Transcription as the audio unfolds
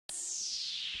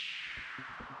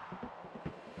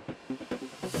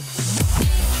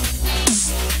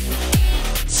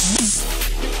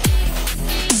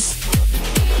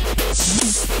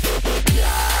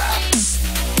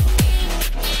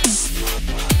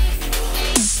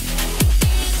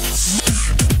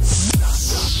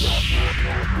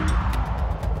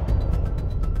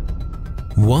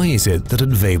Why is it that at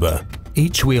WEBER,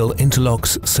 each wheel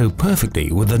interlocks so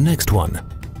perfectly with the next one?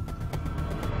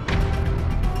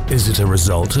 Is it a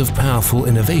result of powerful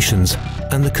innovations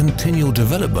and the continual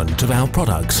development of our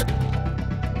products?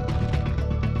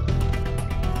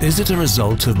 Is it a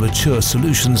result of mature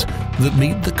solutions that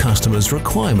meet the customer's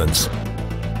requirements?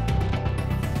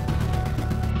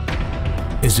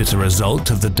 Is it a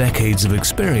result of the decades of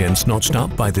experience notched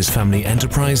up by this family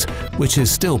enterprise, which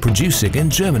is still producing in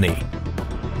Germany?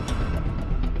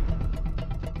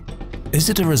 Is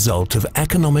it a result of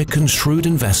economic and shrewd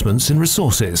investments in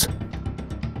resources?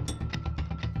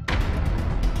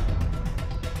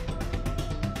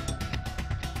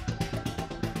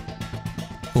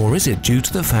 Or is it due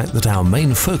to the fact that our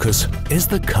main focus is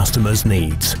the customer's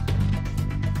needs?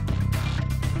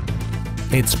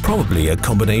 It's probably a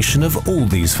combination of all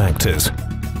these factors.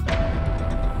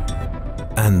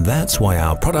 And that's why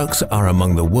our products are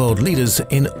among the world leaders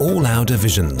in all our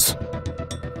divisions.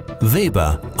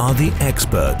 WEBER are the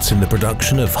experts in the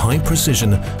production of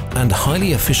high-precision and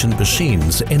highly efficient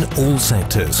machines in all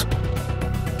sectors.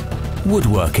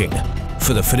 Woodworking,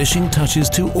 for the finishing touches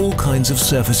to all kinds of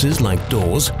surfaces like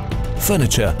doors,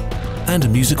 furniture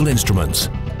and musical instruments.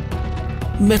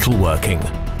 Metalworking,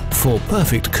 for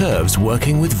perfect curves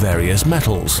working with various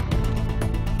metals.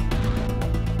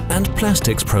 And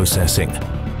plastics processing,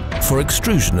 for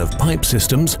extrusion of pipe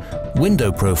systems,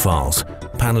 window profiles,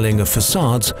 paneling of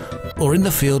facades, or in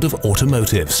the field of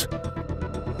automotives.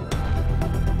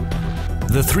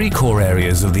 The three core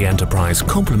areas of the enterprise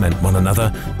complement one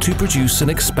another to produce an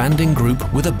expanding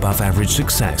group with above-average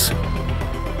success.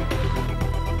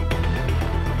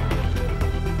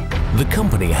 The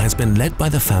company has been led by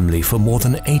the family for more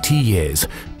than 80 years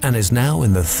and is now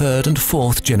in the third and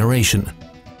fourth generation.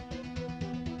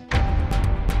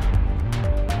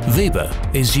 WEBER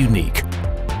is unique.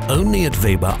 Only at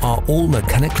WEBER are all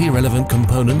mechanically relevant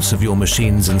components of your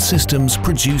machines and systems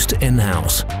produced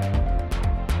in-house.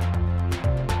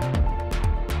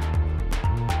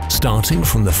 Starting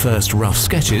from the first rough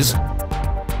sketches,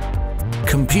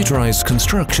 computerized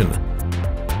construction,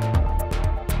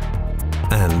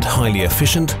 and highly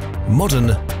efficient,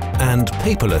 modern, and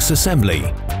paperless assembly,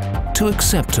 to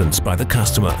acceptance by the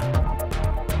customer.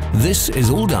 This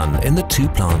is all done in the two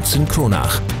plants in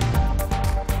Kronach.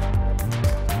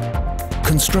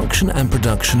 Construction and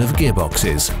production of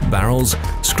gearboxes, barrels,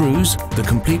 screws, the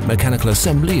complete mechanical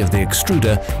assembly of the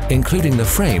extruder, including the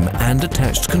frame and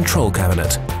attached control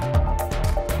cabinet.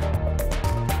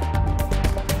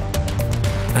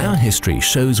 Our history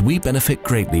shows we benefit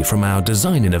greatly from our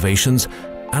design innovations,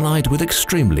 allied with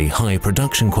extremely high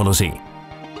production quality.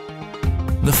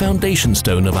 The foundation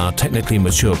stone of our technically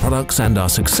mature products and our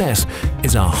success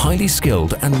is our highly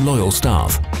skilled and loyal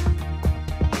staff.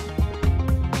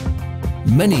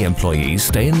 Many employees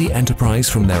stay in the enterprise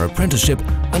from their apprenticeship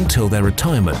until their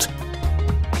retirement.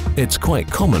 It's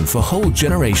quite common for whole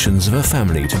generations of a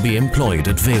family to be employed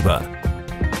at WEBER.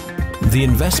 The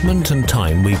investment and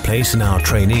time we place in our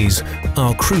trainees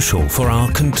are crucial for our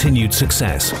continued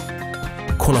success.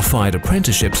 Qualified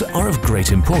apprenticeships are of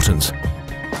great importance.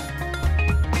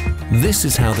 This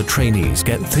is how the trainees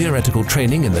get theoretical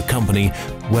training in the company,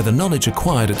 where the knowledge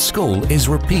acquired at school is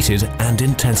repeated and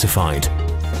intensified.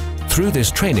 Through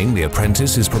this training, the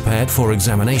apprentice is prepared for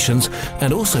examinations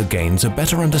and also gains a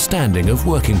better understanding of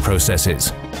working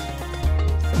processes.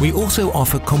 We also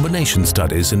offer combination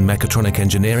studies in mechatronic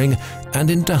engineering and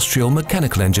industrial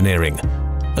mechanical engineering,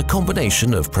 a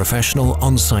combination of professional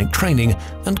on-site training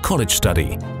and college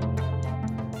study.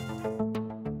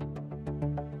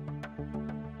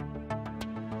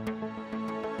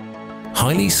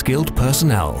 Highly skilled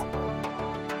personnel.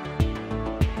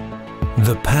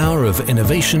 The power of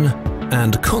innovation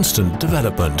and constant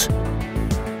development.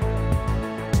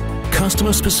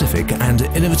 Customer-specific and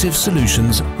innovative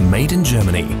solutions made in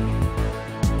Germany.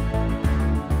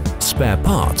 Spare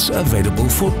parts available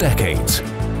for decades.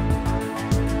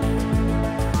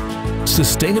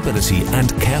 Sustainability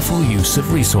and careful use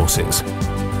of resources.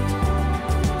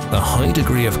 A high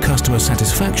degree of customer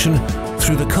satisfaction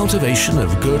through the cultivation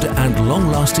of good and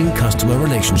long-lasting customer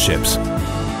relationships.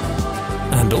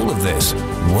 And all of this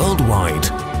worldwide.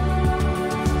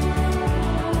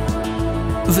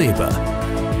 WEBER.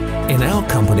 In our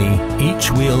company,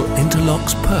 each wheel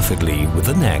interlocks perfectly with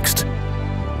the next.